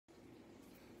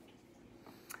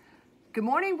Good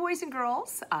morning, boys and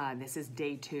girls. This is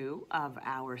day 2 of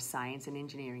our science and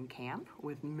engineering camp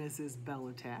with Mrs.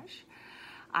 Belatesh.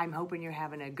 I'm hoping you're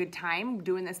having a good time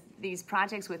doing these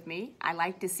projects with me. I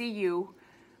like to see you.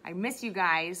 I miss you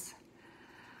guys.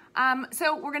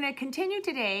 So we're going to continue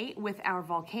today with our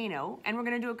volcano, and we're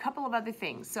going to do a couple of other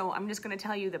things. So I'm just going to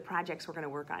tell you the projects we're going to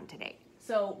work on today.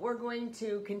 So we're going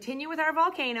to continue with our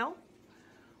volcano.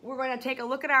 We're going to take a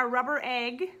look at our rubber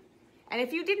egg. And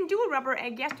if you didn't do a rubber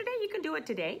egg yesterday, you can do it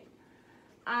today.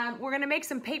 We're gonna make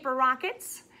some paper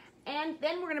rockets, and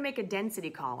then we're gonna make a density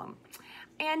column.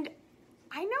 And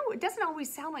I know it doesn't always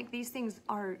sound like these things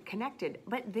are connected,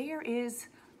 but there is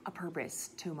a purpose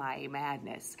to my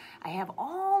madness. I have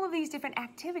all of these different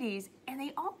activities, and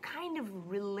they all kind of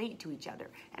relate to each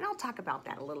other. And I'll talk about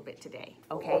that a little bit today,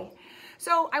 okay?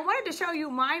 So I wanted to show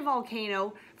you my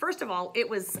volcano. First of all, it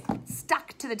was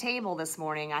stuck to the table this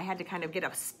morning. I had to kind of get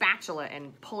a spatula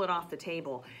and pull it off the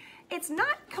table. It's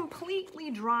not completely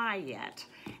dry yet.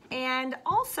 And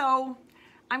also,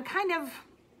 I'm kind of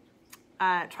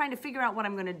trying to figure out what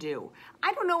I'm gonna do.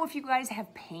 I don't know if you guys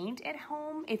have paint at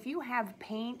home. If you have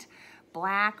paint,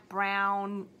 black,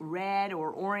 brown, red, or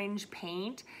orange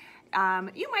paint,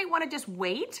 you might wanna just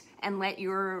wait and let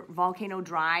your volcano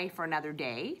dry for another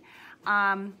day.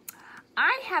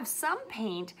 I have some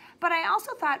paint, but I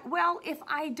also thought, well, if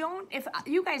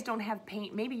you guys don't have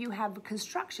paint, maybe you have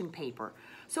construction paper.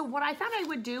 So what I thought I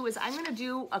would do is I'm gonna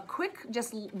do a quick,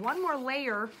 just one more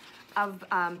layer of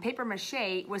paper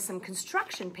mache with some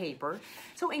construction paper.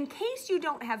 So in case you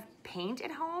don't have paint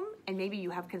at home and maybe you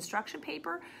have construction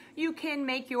paper, you can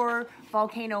make your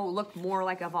volcano look more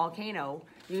like a volcano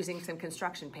using some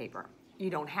construction paper. You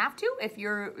don't have to if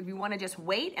you want to just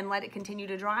wait and let it continue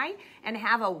to dry and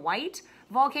have a white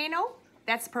volcano.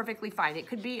 That's perfectly fine. It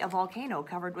could be a volcano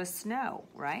covered with snow,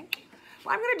 right?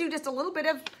 Well, I'm going to do just a little bit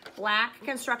of black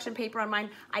construction paper on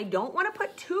mine. I don't want to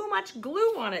put too much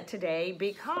glue on it today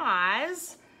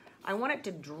because I want it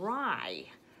to dry.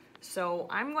 So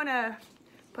I'm going to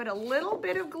put a little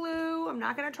bit of glue. I'm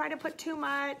not going to try to put too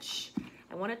much.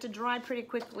 I want it to dry pretty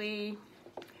quickly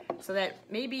so that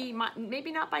maybe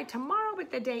not by tomorrow, but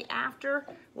the day after,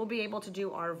 we'll be able to do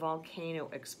our volcano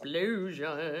explosions.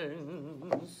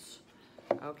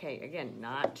 Okay, again,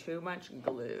 not too much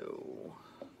glue.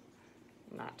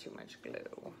 Not too much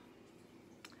glue.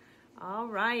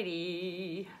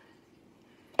 Alrighty.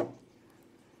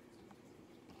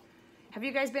 Have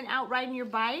you guys been out riding your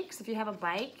bikes? If you have a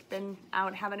bike, been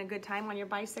out having a good time on your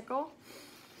bicycle?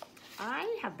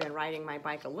 I have been riding my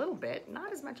bike a little bit,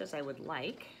 not as much as I would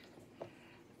like,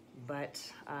 but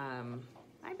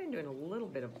I've been doing a little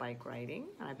bit of bike riding.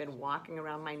 I've been walking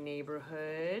around my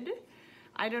neighborhood.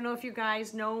 I don't know if you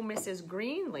guys know Mrs.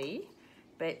 Greenlee,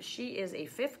 but she is a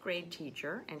 5th grade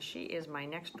teacher, and she is my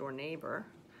next door neighbor.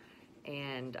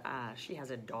 And she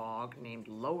has a dog named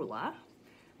Lola.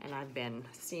 And I've been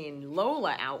seeing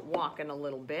Lola out walking a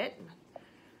little bit.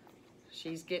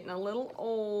 She's getting a little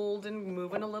old and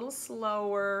moving a little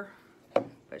slower,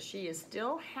 but she is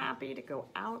still happy to go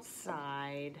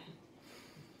outside.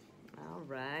 All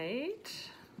right.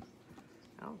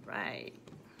 All right.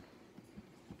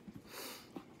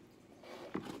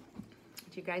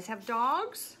 Do you guys have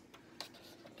dogs?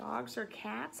 Dogs or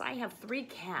cats? I have 3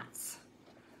 cats.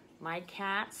 My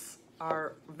cats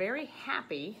are very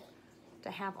happy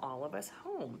to have all of us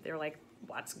home. They're like,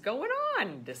 what's going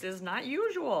on? This is not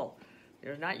usual.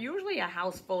 There's not usually a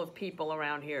house full of people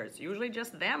around here. It's usually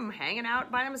just them hanging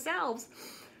out by themselves.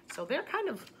 So they're kind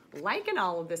of liking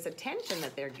all of this attention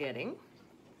that they're getting.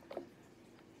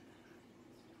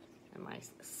 And my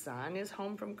son is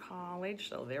home from college,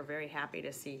 so they're very happy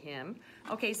to see him.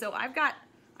 Okay, so I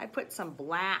put some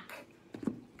black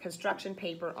construction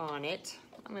paper on it.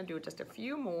 I'm gonna do just a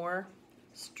few more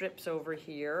strips over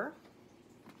here.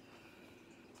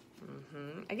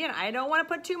 Again, I don't wanna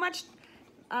put too much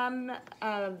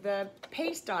the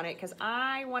paste on it because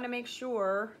I wanna make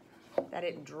sure that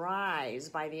it dries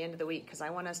by the end of the week because I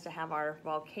want us to have our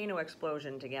volcano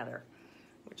explosion together,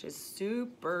 which is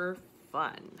super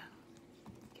fun.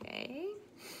 Okay.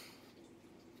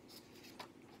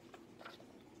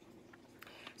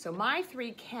 So my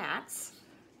 3 cats,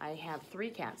 I have 3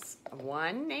 cats.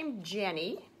 One named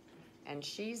Jenny, and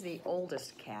she's the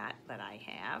oldest cat that I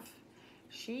have.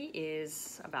 She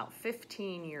is about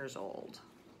 15 years old,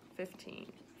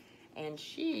 15. And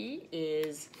she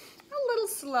is a little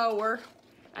slower.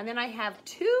 And then I have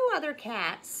 2 other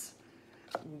cats.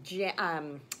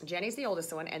 Jenny's the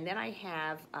oldest one, and then I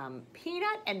have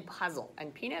Peanut and Puzzle.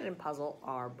 And Peanut and Puzzle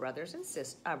are brother and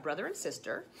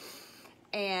sister.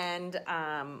 And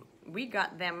we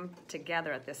got them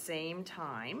together at the same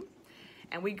time.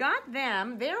 And we got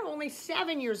them, they're only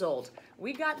 7 years old.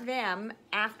 We got them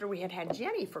after we had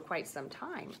Jenny for quite some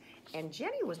time. And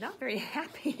Jenny was not very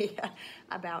happy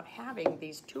about having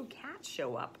these 2 cats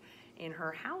show up in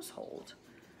her household.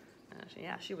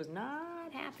 Yeah, she was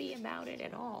not happy about it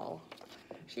at all.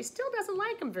 She still doesn't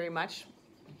like them very much.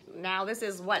 Now this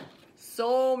is what,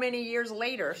 so many years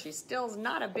later, she still's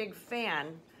not a big fan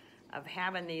of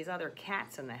having these other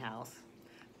cats in the house.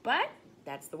 But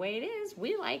that's the way it is.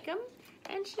 We like them,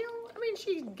 and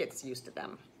she gets used to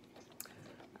them.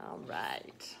 All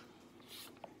right.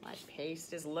 My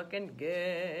paste is looking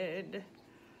good.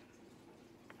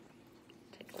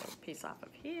 Take a little piece off of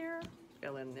here,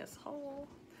 fill in this hole.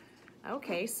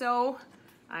 Okay, so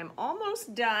I'm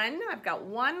almost done. I've got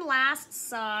one last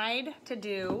side to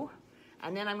do,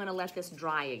 and then I'm gonna let this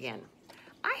dry again.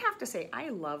 I have to say, I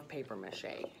love paper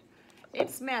mache.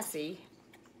 It's messy,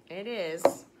 it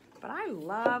is, but I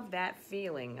love that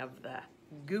feeling of the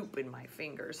goop in my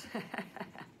fingers.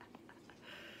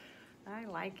 I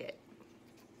like it.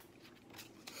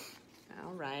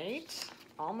 All right,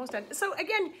 almost done. So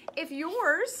again, if you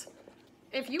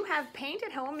have paint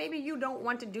at home, maybe you don't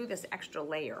want to do this extra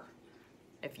layer.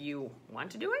 If you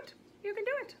want to do it, you can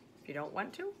do it. If you don't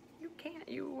want to, you can't.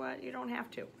 You don't have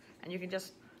to. And you can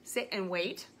just sit and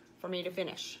wait for me to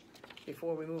finish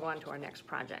before we move on to our next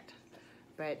project.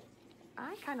 But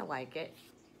I kind of like it.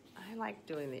 I like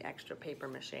doing the extra paper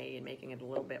mache and making it a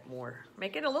little bit more,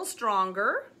 make it a little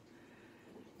stronger,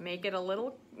 make it a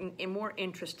little more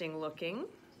interesting looking.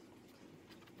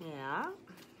 Yeah.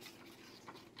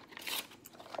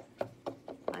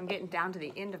 I'm getting down to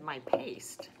the end of my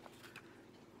paste.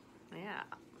 Yeah.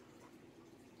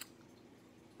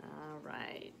 All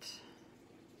right.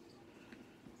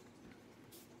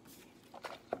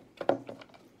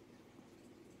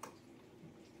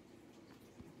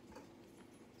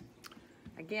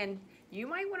 Again, you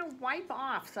might want to wipe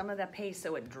off some of the paste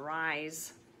so it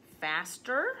dries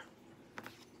faster.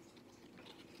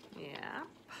 Yeah.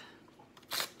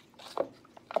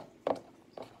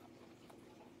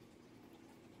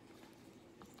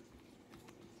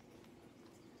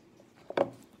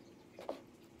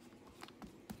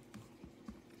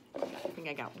 I think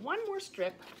I got one more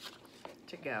strip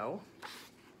to go.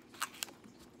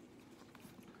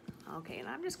 Okay, and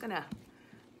I'm just gonna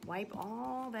wipe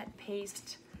all that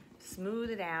paste, smooth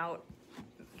it out,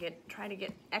 try to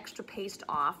get extra paste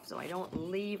off so I don't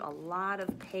leave a lot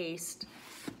of paste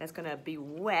that's gonna be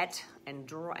wet and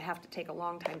dry, have to take a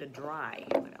long time to dry.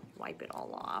 I'm gonna wipe it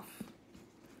all off.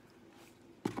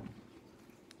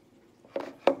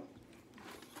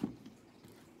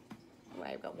 Well,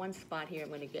 I've got one spot here I'm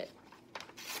gonna get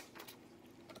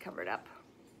covered up.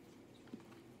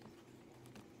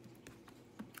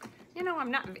 You know,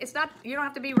 you don't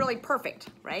have to be really perfect,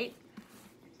 right?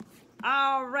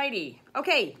 Alrighty,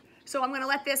 okay, so I'm gonna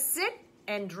let this sit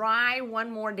and dry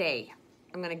one more day.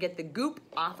 I'm gonna get the goop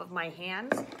off of my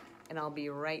hands and I'll be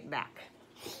right back.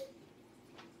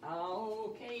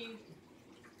 Okay.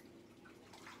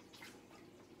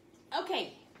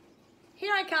 Okay,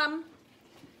 here I come.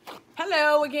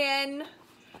 Hello again.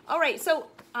 All right, so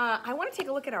I wanna take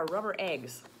a look at our rubber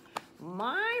eggs.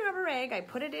 My rubber egg, I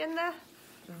put it in the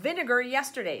vinegar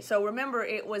yesterday. So remember,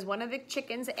 it was one of the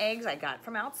chicken's eggs I got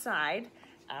from outside,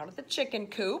 out of the chicken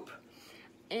coop.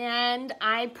 And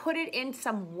I put it in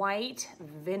some white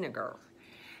vinegar.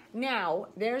 Now,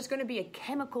 there's gonna be a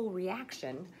chemical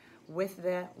reaction with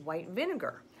the white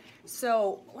vinegar.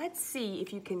 So let's see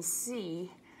if you can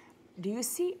see, do you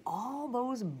see all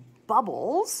those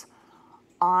bubbles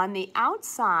on the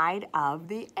outside of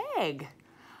the egg?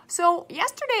 So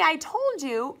yesterday I told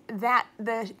you that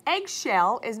the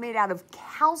eggshell is made out of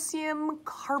calcium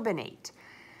carbonate.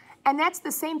 And that's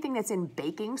the same thing that's in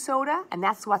baking soda, and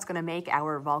that's what's gonna make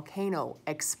our volcano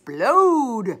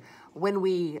explode when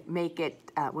we make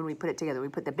it, when we put it together. We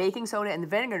put the baking soda and the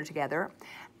vinegar together,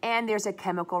 and there's a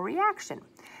chemical reaction.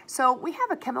 So we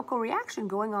have a chemical reaction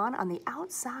going on the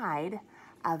outside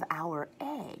of our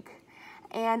egg.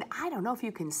 And I don't know if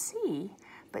you can see,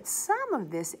 but some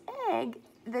of this egg,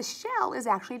 the shell is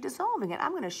actually dissolving, and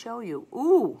I'm gonna show you.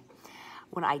 Ooh,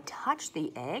 when I touch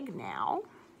the egg now,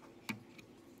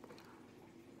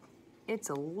 it's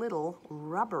a little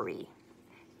rubbery.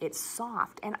 It's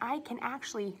soft, and I can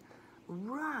actually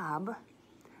rub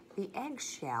the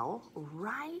eggshell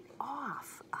right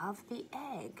off of the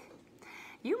egg.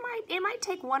 It might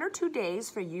take 1 or 2 days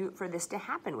for this to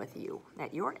happen with you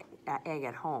at your egg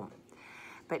at home.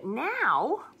 But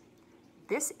now,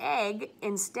 this egg,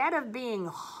 instead of being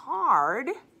hard,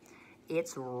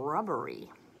 it's rubbery.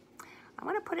 I'm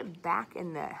gonna put it back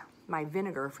in my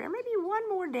vinegar for maybe 1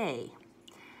 more day.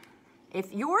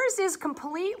 If yours is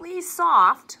completely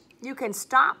soft, you can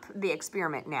stop the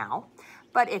experiment now.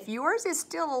 But if yours is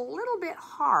still a little bit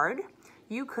hard,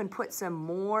 you can put some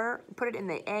more, put it in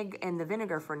the egg and the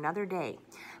vinegar for another day.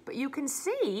 But you can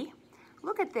see,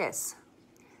 look at this.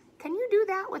 Can you do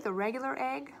that with a regular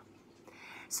egg?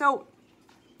 So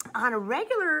on a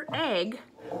regular egg,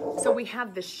 so we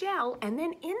have the shell, and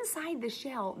then inside the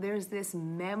shell, there's this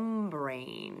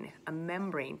membrane, a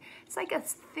membrane. It's like a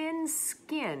thin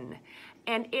skin,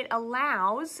 and it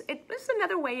allows, it's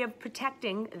another way of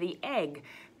protecting the egg,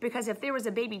 because if there was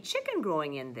a baby chicken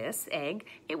growing in this egg,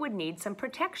 it would need some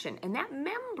protection. And that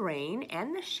membrane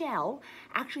and the shell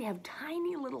actually have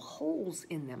tiny little holes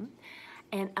in them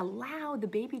and allow the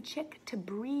baby chick to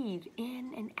breathe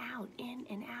in and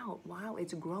out while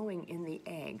it's growing in the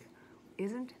egg.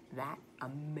 Isn't that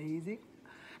amazing?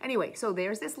 Anyway, so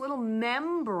there's this little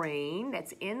membrane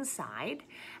that's inside,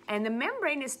 and the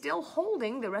membrane is still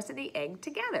holding the rest of the egg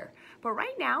together. But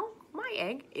right now, my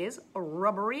egg is a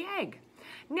rubbery egg.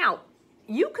 Now,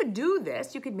 you could do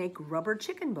this, you could make rubber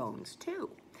chicken bones too.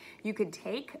 You could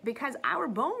take, because our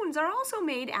bones are also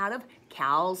made out of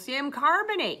calcium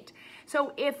carbonate.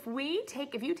 So if you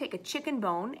take a chicken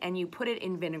bone and you put it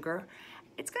in vinegar,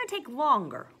 it's gonna take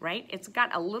longer, right? It's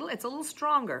a little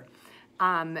stronger.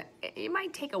 It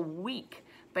might take a week,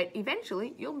 but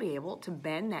eventually you'll be able to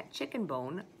bend that chicken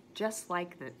bone just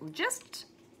like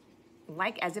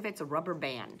as if it's a rubber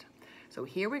band. So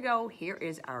here we go, here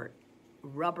is our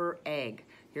rubber egg.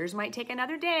 Yours might take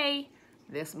another day.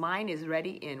 Mine is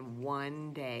ready in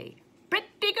 1 day.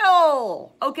 Pretty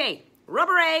cool. Okay,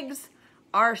 rubber eggs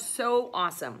are so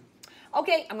awesome.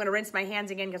 Okay, I'm gonna rinse my hands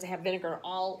again because I have vinegar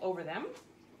all over them.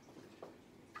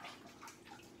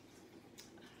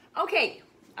 Okay,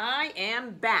 I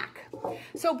am back.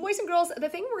 So boys and girls, the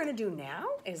thing we're gonna do now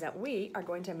is that we are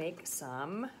going to make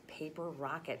some paper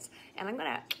rockets. And I'm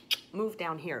gonna move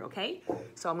down here, okay?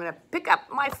 So I'm gonna pick up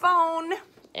my phone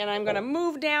and I'm gonna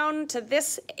move down to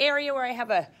this area where I have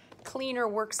a cleaner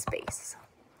workspace.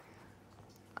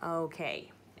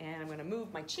 Okay, and I'm gonna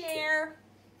move my chair.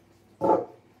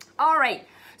 All right,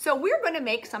 so we're gonna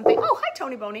make something, oh, hi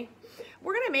Tony Boney.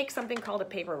 We're gonna make something called a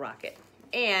paper rocket.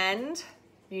 And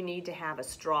you need to have a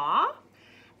straw,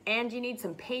 and you need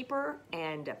some paper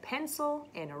and a pencil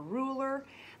and a ruler,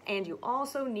 and you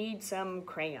also need some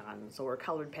crayons or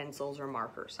colored pencils or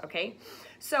markers, okay?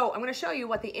 So I'm gonna show you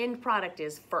what the end product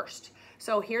is first.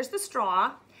 So here's the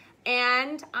straw,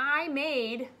 and I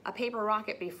made a paper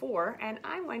rocket before, and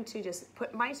I'm going to just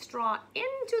put my straw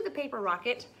into the paper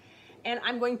rocket, and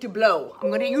I'm going to blow. I'm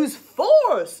gonna use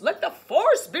force. Let the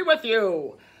force be with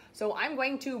you. So I'm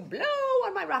going to blow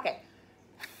on my rocket,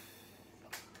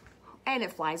 and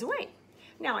it flies away.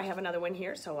 Now I have another one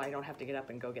here, so I don't have to get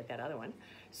up and go get that other one.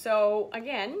 So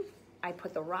again, I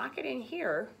put the rocket in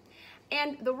here,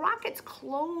 and the rocket's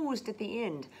closed at the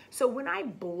end. So when I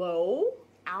blow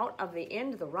out of the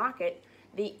end of the rocket,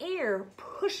 the air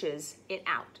pushes it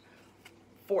out.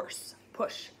 Force,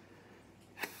 push.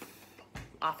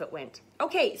 Off it went.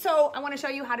 Okay, so I want to show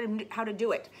you how to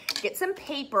do it. Get some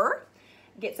paper,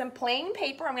 get some plain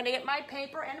paper. I'm going to get my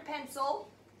paper and a pencil,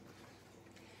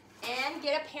 and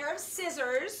get a pair of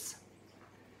scissors.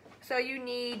 So you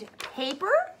need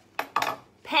paper,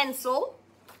 pencil,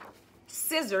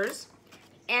 scissors,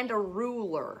 and a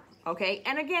ruler, okay?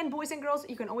 And again, boys and girls,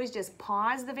 you can always just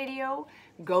pause the video,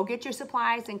 go get your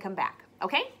supplies, and come back,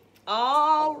 okay?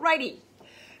 Alrighty.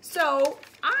 So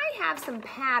I have some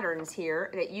patterns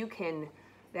here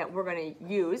that we're gonna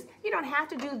use. You don't have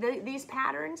to do these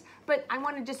patterns, but I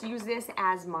wanna just use this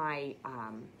as my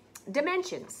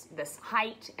dimensions, this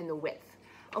height and the width.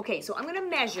 Okay, so I'm gonna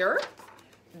measure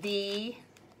the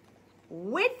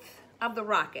width of the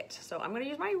rocket. So I'm gonna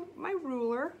use my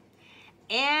ruler,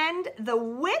 and the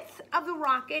width of the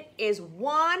rocket is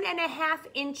 1.5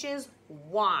 inches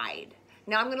wide.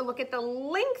 Now I'm gonna look at the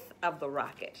length of the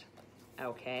rocket,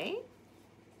 okay?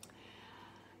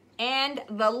 And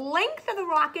the length of the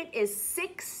rocket is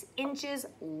 6 inches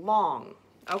long,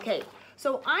 okay?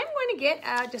 So I'm going to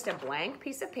get just a blank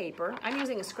piece of paper. I'm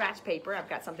using a scratch paper. I've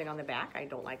got something on the back. I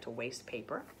don't like to waste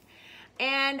paper.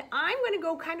 And I'm going to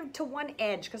go kind of to one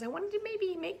edge because I wanted to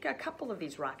maybe make a couple of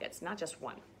these rockets, not just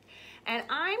one. And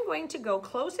I'm going to go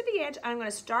close to the edge. I'm going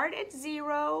to start at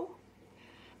 0,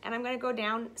 and I'm going to go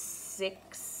down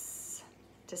 6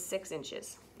 to 6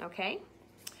 inches, okay?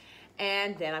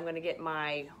 And then I'm going to get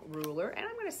my ruler, and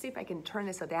I'm going to see if I can turn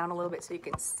this down a little bit so you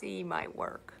can see my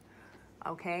work,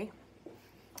 okay?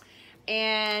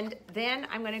 And then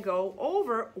I'm gonna go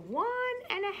over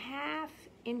 1.5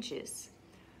 inches.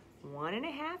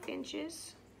 1.5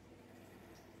 inches.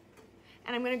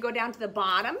 And I'm gonna go down to the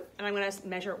bottom and I'm gonna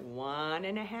measure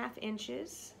 1.5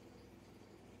 inches.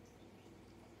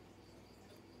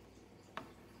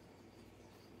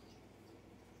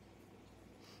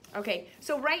 Okay,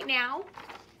 so right now,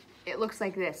 it looks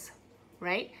like this,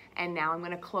 right? And now I'm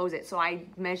gonna close it. So I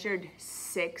measured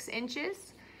 6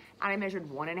 inches, and I measured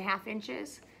 1.5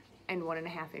 inches, and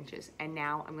 1.5 inches. And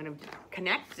now I'm gonna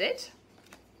connect it.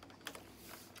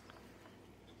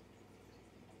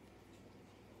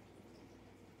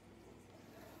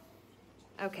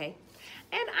 Okay,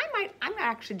 and I'm gonna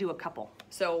actually do a couple.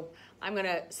 So I'm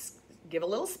gonna give a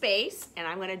little space, and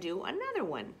I'm gonna do another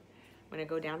one. I'm gonna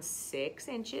go down 6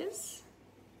 inches,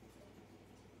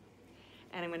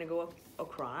 and I'm gonna go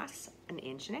across 1.5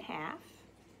 inches.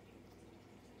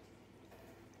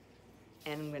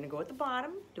 And I'm gonna go at the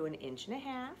bottom, do 1.5 inches.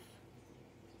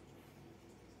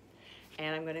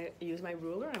 And I'm gonna use my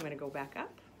ruler, and I'm gonna go back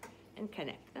up and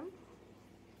connect them.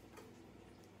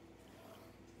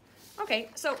 Okay,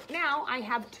 so now I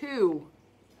have two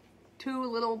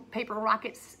little paper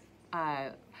rockets,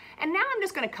 and now I'm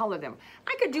just gonna color them.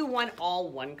 I could do all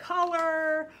one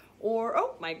color, or,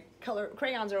 oh, my color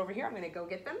crayons are over here. I'm gonna go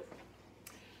get them.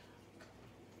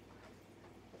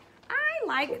 I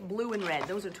like blue and red.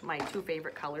 Those are my 2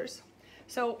 favorite colors.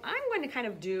 So I'm going to kind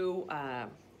of do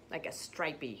like a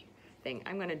stripey thing.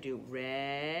 I'm gonna do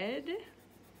red.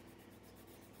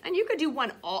 And you could do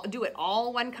it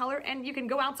all one color, and you can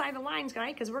go outside the lines,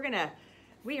 right? Because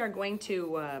we are going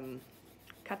to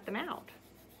cut them out.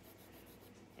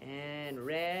 And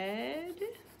red,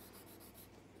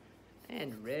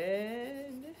 and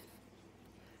red,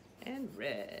 and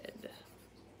red.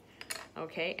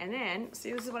 Okay, and then,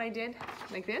 see, this is what I did,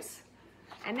 like this.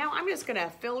 And now I'm just gonna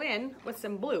fill in with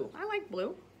some blue. I like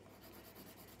blue.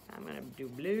 I'm gonna do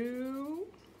blue.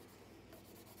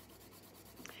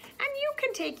 And you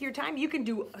can take your time. You can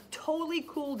do totally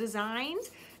cool designs.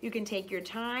 You can take your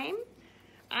time.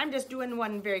 I'm just doing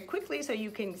one very quickly so you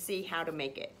can see how to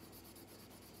make it.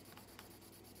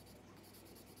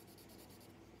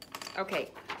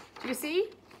 Okay, do you see?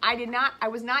 I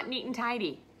was not neat and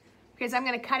tidy because I'm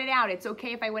gonna cut it out. It's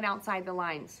okay if I went outside the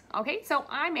lines. Okay, so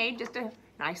I made just a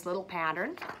nice little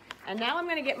pattern. And now I'm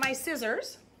gonna get my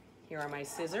scissors. Here are my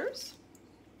scissors.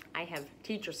 I have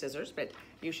teacher scissors, but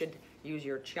you should use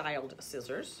your child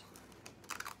scissors.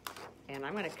 And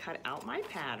I'm gonna cut out my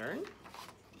pattern.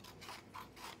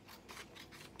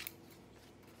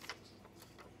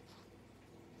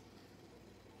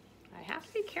 I have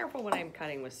to be careful when I'm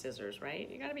cutting with scissors, right?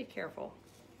 You gotta be careful.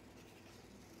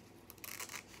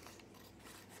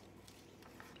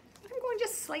 I'm going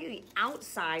just slightly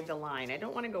outside the line. I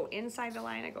don't wanna go inside the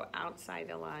line, I go outside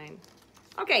the line.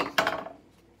 Okay,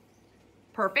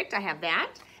 perfect, I have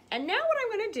that. And now what I'm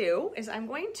gonna do is I'm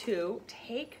going to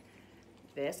take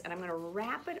this and I'm gonna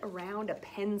wrap it around a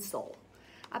pencil.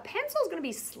 A pencil is gonna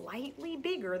be slightly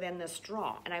bigger than the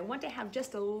straw, and I want to have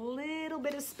just a little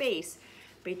bit of space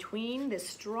between the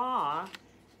straw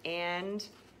and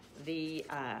the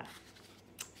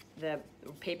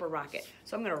paper rocket.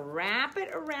 So I'm gonna wrap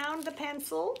it around the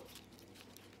pencil.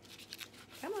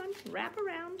 Come on, wrap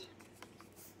around.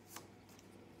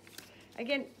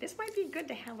 Again, this might be good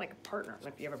to have like a partner.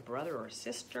 Like if you have a brother or a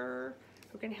sister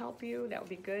who can help you, that would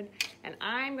be good. And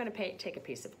I'm gonna take a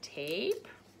piece of tape,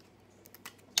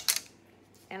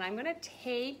 and I'm gonna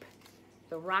tape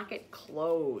the rocket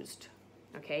closed.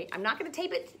 Okay, I'm not gonna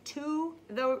tape it to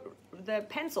the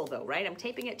pencil though, right? I'm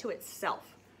taping it to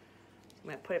itself. I'm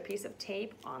gonna put a piece of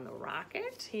tape on the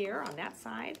rocket here on that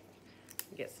side.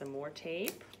 Get some more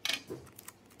tape.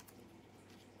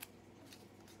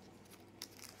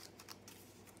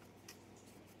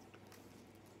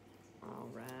 All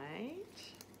right.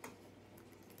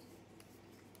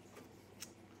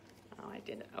 Oh, I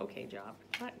did an okay job.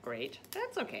 Not great,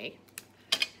 that's okay.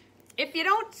 If you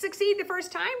don't succeed the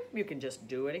first time, you can just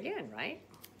do it again, right?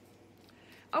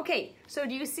 Okay, so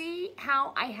do you see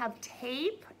how I have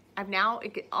tape? I've now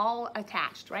all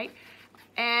attached, right?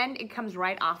 And it comes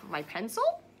right off of my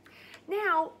pencil.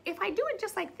 Now, if I do it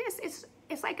just like this,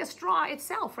 it's like a straw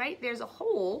itself, right? There's a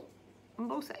hole on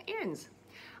both ends.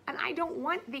 And I don't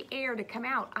want the air to come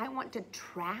out. I want to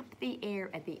trap the air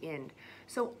at the end.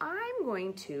 So I'm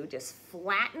going to just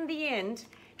flatten the end,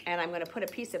 and I'm gonna put a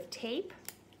piece of tape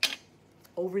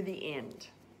over the end.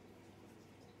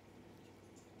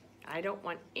 I don't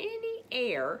want any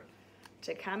air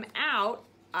to come out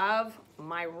of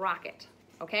my rocket,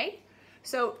 okay?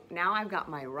 So now I've got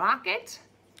my rocket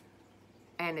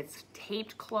and it's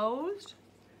taped closed.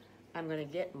 I'm gonna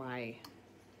get my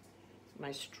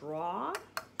straw.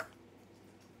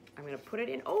 I'm gonna put it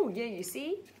in. Oh yeah, you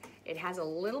see? It has a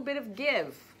little bit of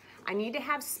give. I need to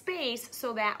have space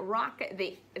so that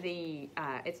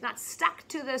it's not stuck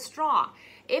to the straw.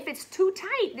 If it's too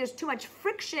tight, there's too much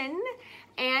friction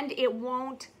and it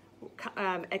won't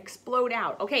explode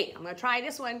out. Okay, I'm gonna try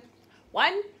this one.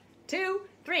 1, 2,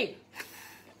 3.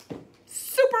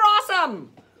 Super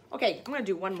awesome. Okay, I'm gonna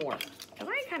do one more because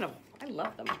I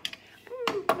love them.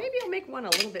 Maybe I'll make one a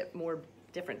little bit more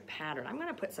different pattern. I'm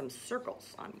gonna put some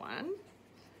circles on one.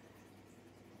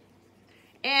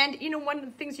 And you know, one of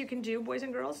the things you can do, boys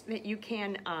and girls, that you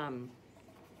can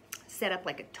set up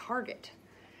like a target,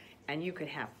 and you could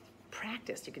have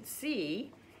practice. You could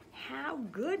see how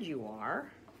good you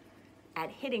are at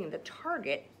hitting the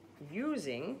target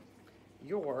using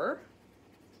your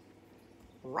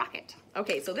rocket.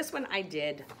 Okay, so this one I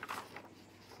did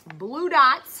blue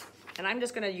dots, and I'm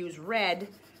just gonna use red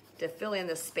to fill in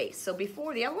the space. So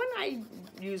before the other one, I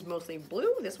used mostly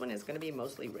blue. This one is gonna be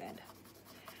mostly red.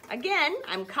 Again,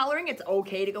 I'm coloring. It's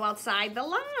okay to go outside the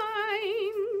lines.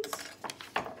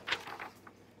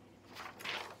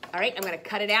 All right, I'm gonna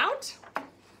cut it out.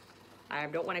 I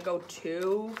don't wanna go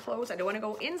too close. I don't wanna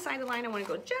go inside the line. I wanna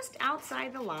go just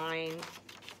outside the line.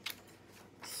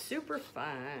 Super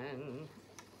fun.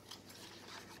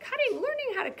 Cutting,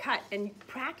 learning how to cut and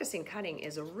practicing cutting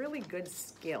is a really good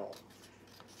skill.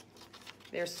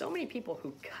 There's so many people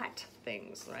who cut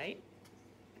things, right?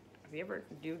 Have you ever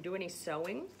do any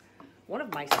sewing? One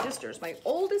of my sisters, my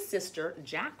oldest sister,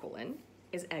 Jacqueline,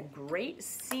 is a great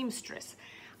seamstress.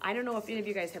 I don't know if any of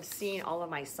you guys have seen all of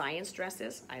my science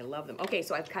dresses. I love them. Okay,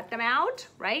 so I've cut them out,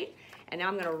 right? And now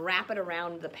I'm gonna wrap it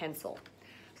around the pencil.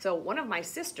 So one of my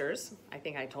sisters, I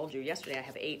think I told you yesterday, I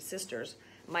have 8 sisters.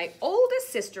 My oldest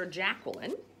sister,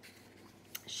 Jacqueline,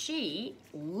 she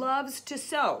loves to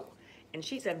sew, and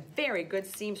she's a very good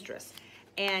seamstress.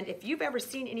 And if you've ever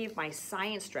seen any of my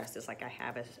science dresses, like I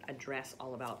have a dress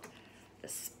all about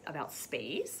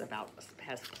space,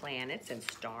 has planets and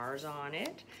stars on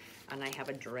it, and I have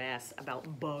a dress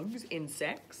about bugs,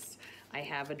 insects. I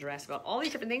have a dress about all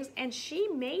these different things, and she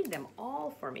made them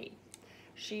all for me.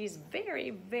 She's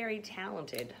very, very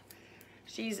talented.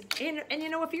 And you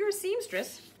know, if you're a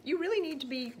seamstress, you really need to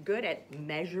be good at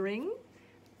measuring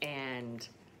and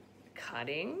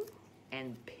cutting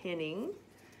and pinning.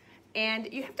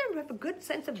 And you have to have a good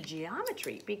sense of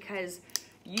geometry because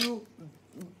you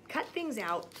cut things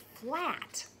out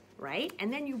flat, right?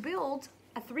 And then you build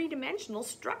a 3-dimensional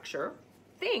structure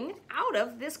thing out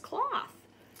of this cloth.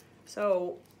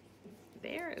 So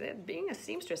being a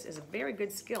seamstress is a very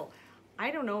good skill.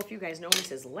 I don't know if you guys know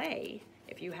Mrs. Lay,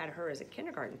 if you had her as a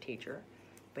kindergarten teacher,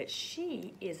 but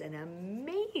she is an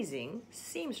amazing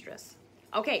seamstress.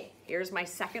 Okay, here's my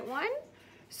second one.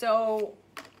 So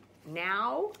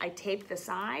now I taped the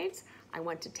sides. I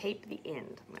want to tape the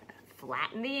end. I'm gonna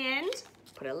flatten the end,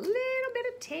 put a little bit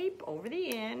of tape over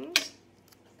the end.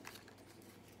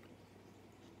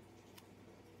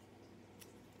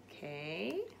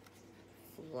 Okay,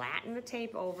 flatten the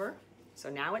tape over. So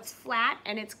now it's flat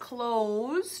and it's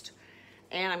closed.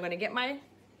 And I'm gonna get my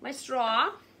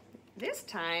straw. This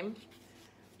time,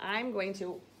 I'm going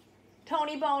to,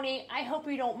 Tony Boney, I hope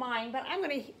you don't mind, but I'm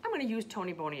gonna use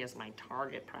Tony Boney as my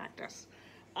target practice.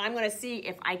 I'm gonna see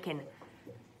if I can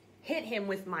hit him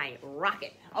with my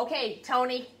rocket. Okay,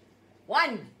 Tony,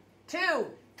 1, 2,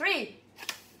 3,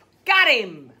 got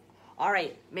him. All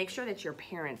right, make sure that your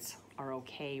parents are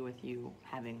okay with you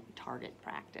having target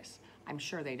practice. I'm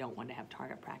sure they don't want to have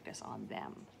target practice on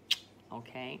them,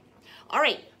 okay? All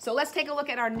right, so let's take a look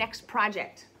at our next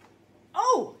project.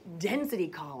 Oh, density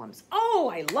columns.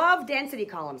 Oh, I love density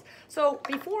columns. So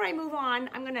before I move on,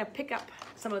 I'm gonna pick up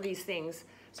some of these things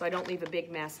so I don't leave a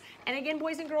big mess. And again,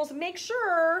 boys and girls, make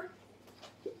sure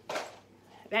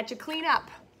that you clean up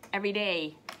every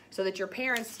day so that your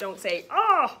parents don't say,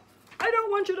 oh, I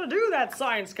don't want you to do that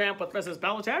science camp with Mrs.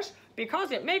 Belatesh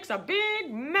because it makes a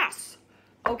big mess.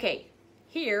 Okay,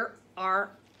 we're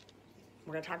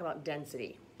gonna talk about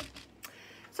density.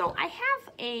 So I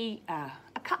have a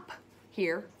cup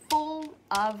here full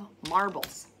of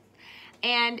marbles.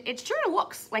 And it sure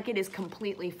looks like it is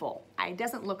completely full. It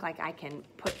doesn't look like I can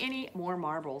put any more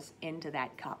marbles into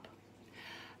that cup.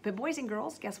 But boys and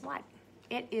girls, guess what?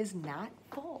 It is not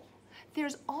full.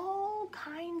 There's all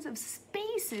kinds of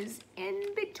spaces in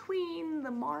between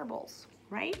the marbles,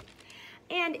 right?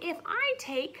 And if I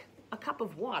take a cup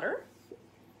of water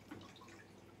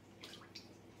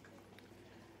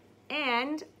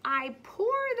and I pour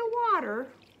the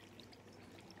water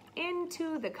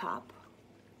into the cup,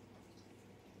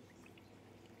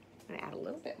 I'm gonna add a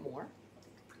little bit more.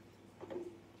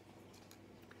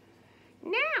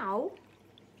 Now,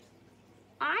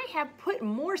 I have put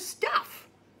more stuff,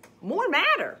 more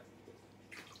matter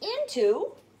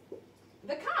into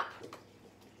the cup.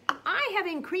 I have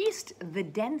increased the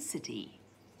density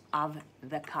of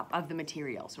the cup, of the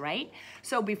materials, right?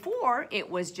 So before it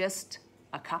was just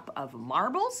a cup of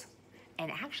marbles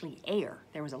and actually air.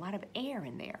 There was a lot of air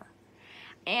in there.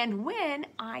 And when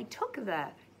I took the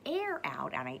air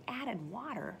out and I added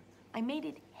water, I made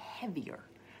it heavier.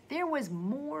 There was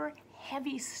more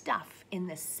heavy stuff in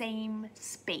the same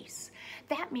space.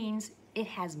 That means it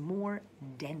has more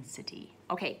density.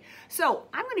 Okay, so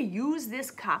I'm gonna use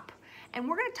this cup and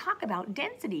we're gonna talk about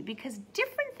density because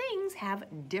different things have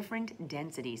different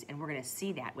densities, and we're gonna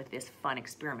see that with this fun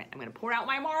experiment. I'm gonna pour out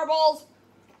my marbles.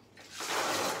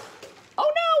 Oh no,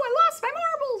 I lost my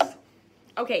marbles.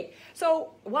 Okay,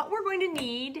 so what we're going to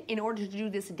need in order to do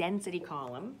this density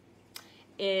column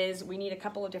is we need a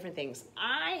couple of different things.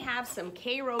 I have some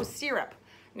Karo syrup.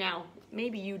 Now,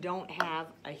 maybe you don't have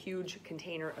a huge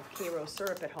container of Karo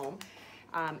syrup at home.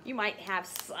 You might have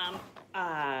some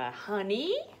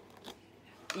honey.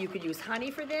 You could use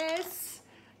honey for this.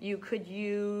 You could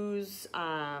use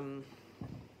some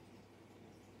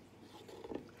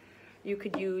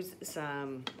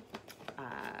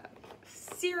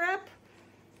syrup.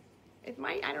 It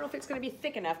might, I don't know if it's gonna be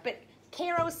thick enough, but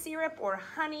Karo syrup or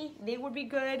honey, they would be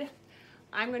good.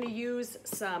 I'm gonna use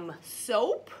some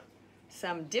soap,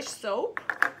 some dish soap.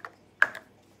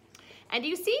 And do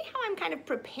you see how I'm kind of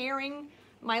preparing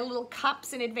my little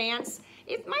cups in advance?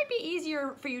 It might be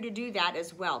easier for you to do that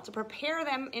as well, to prepare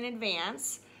them in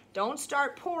advance. Don't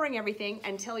start pouring everything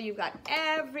until you've got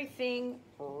everything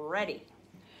ready.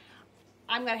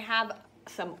 I'm gonna have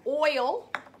some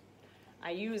oil.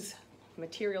 I use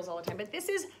materials all the time, but this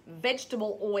is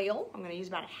vegetable oil. I'm gonna use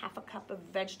about a half a cup of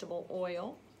vegetable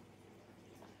oil.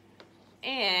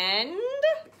 And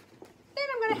then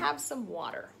I'm gonna have some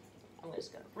water. I'm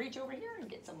just gonna reach over here and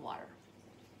get some water.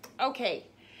 Okay,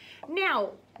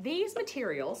 now these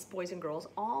materials, boys and girls,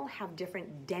 all have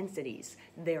different densities.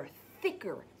 They're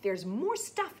thicker, there's more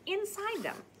stuff inside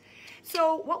them.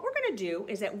 So what we're gonna do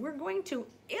is that we're going to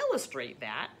illustrate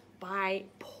that by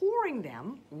pouring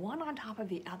them one on top of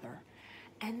the other,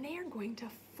 and they're going to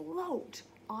float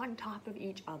on top of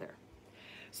each other.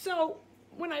 So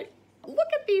when I look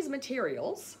at these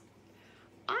materials,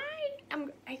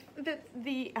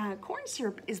 the corn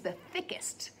syrup is the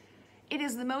thickest. It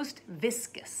is the most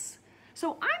viscous.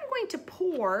 So I'm going to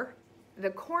pour the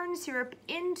corn syrup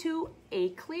into a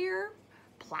clear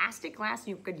plastic glass.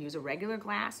 You could use a regular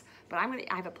glass, but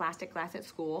I have a plastic glass at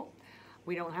school.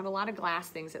 We don't have a lot of glass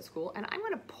things at school, and I'm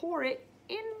gonna pour it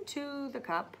into the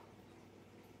cup.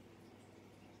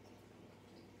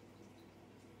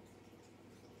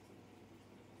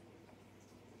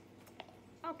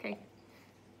 Okay.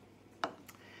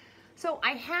 So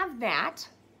I have that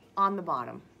on the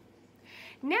bottom.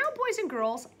 Now, boys and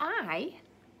girls, I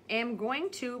am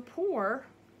going to pour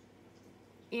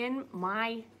in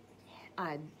my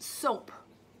soap.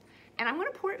 And I'm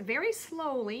gonna pour it very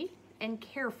slowly and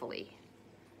carefully.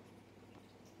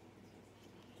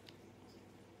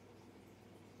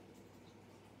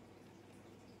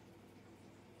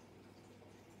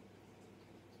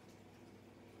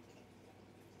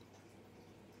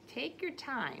 Take your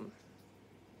time.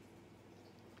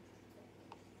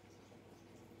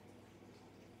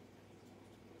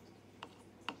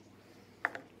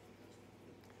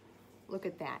 Look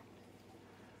at that.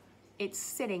 It's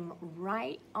sitting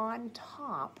right on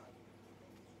top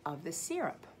of the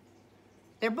syrup.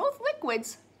 They're both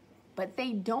liquids, but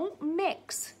they don't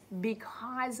mix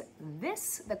because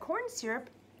the corn syrup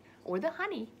or the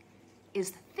honey is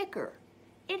thicker.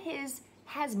 It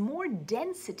has more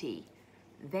density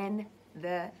than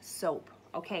the soap.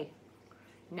 Okay,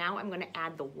 now I'm gonna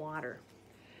add the water.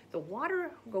 The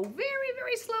water go very,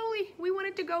 very slowly. We want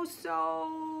it to go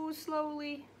so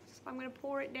slowly. So I'm gonna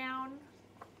pour it down.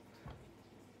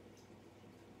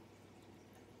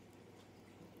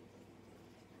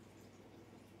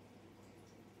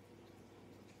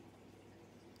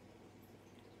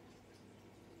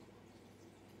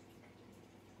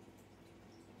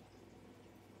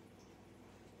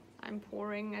 I'm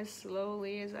pouring as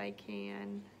slowly as I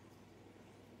can.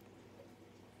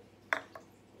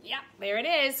 Yep, there it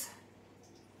is.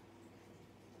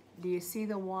 Do you see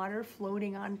the water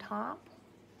floating on top?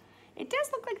 It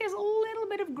does look like there's a little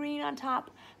bit of green on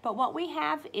top, but what we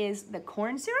have is the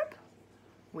corn syrup,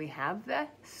 we have the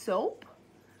soap,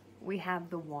 we have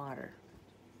the water.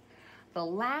 The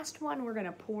last one we're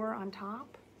gonna pour on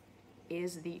top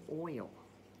is the oil.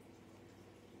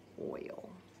 Oil.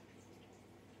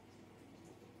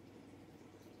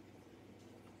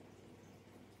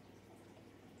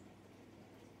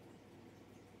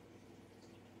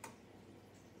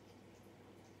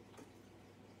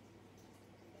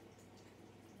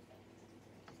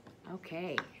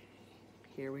 Okay,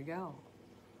 here we go.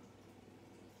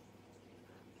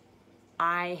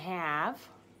 I have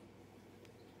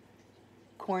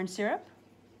corn syrup,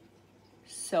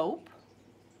 soap,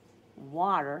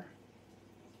 water,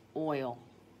 oil.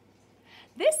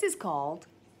 This is called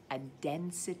a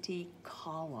density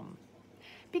column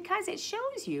because it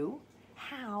shows you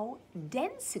how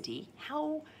density,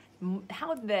 how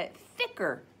the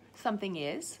thicker something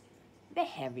is, the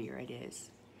heavier it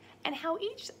is, and how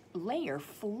each layer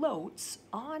floats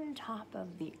on top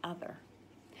of the other.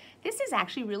 This is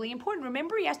actually really important.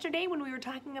 Remember yesterday when we were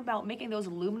talking about making those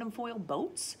aluminum foil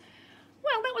boats?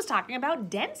 Well, that was talking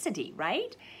about density,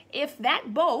 right? If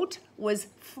that boat was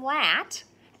flat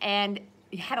and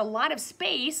had a lot of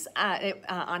space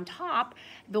on top,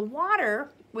 the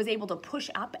water was able to push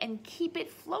up and keep it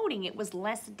floating. It was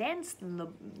less dense than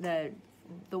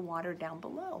the water down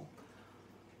below.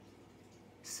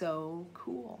 So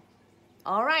cool.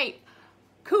 All right,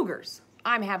 Cougars,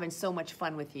 I'm having so much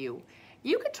fun with you.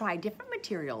 You could try different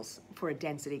materials for a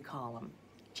density column.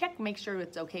 Check, make sure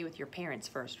it's okay with your parents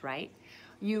first, right?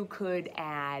 You could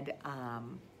add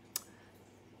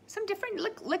some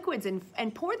different liquids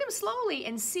and pour them slowly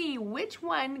and see which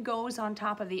one goes on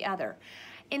top of the other.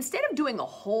 Instead of doing a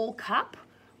whole cup,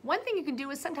 one thing you can do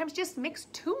is sometimes just mix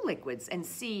 2 liquids and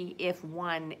see if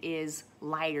one is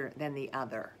lighter than the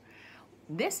other.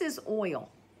 This is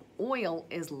oil. Oil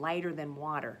is lighter than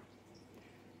water.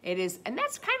 It is, and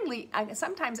that's kind of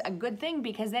sometimes a good thing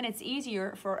because then it's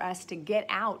easier for us to get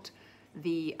out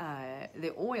the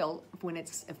oil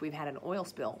if we've had an oil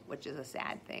spill, which is a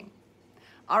sad thing.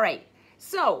 All right,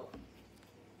 so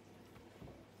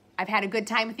I've had a good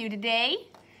time with you today.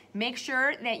 Make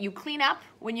sure that you clean up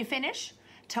when you finish.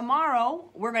 Tomorrow,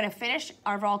 we're gonna finish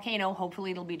our volcano. Hopefully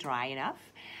it'll be dry enough.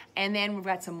 And then we've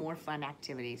got some more fun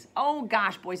activities. Oh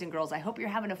gosh, boys and girls, I hope you're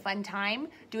having a fun time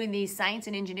doing these science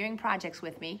and engineering projects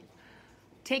with me.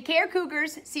 Take care,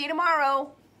 Cougars. See you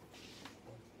tomorrow.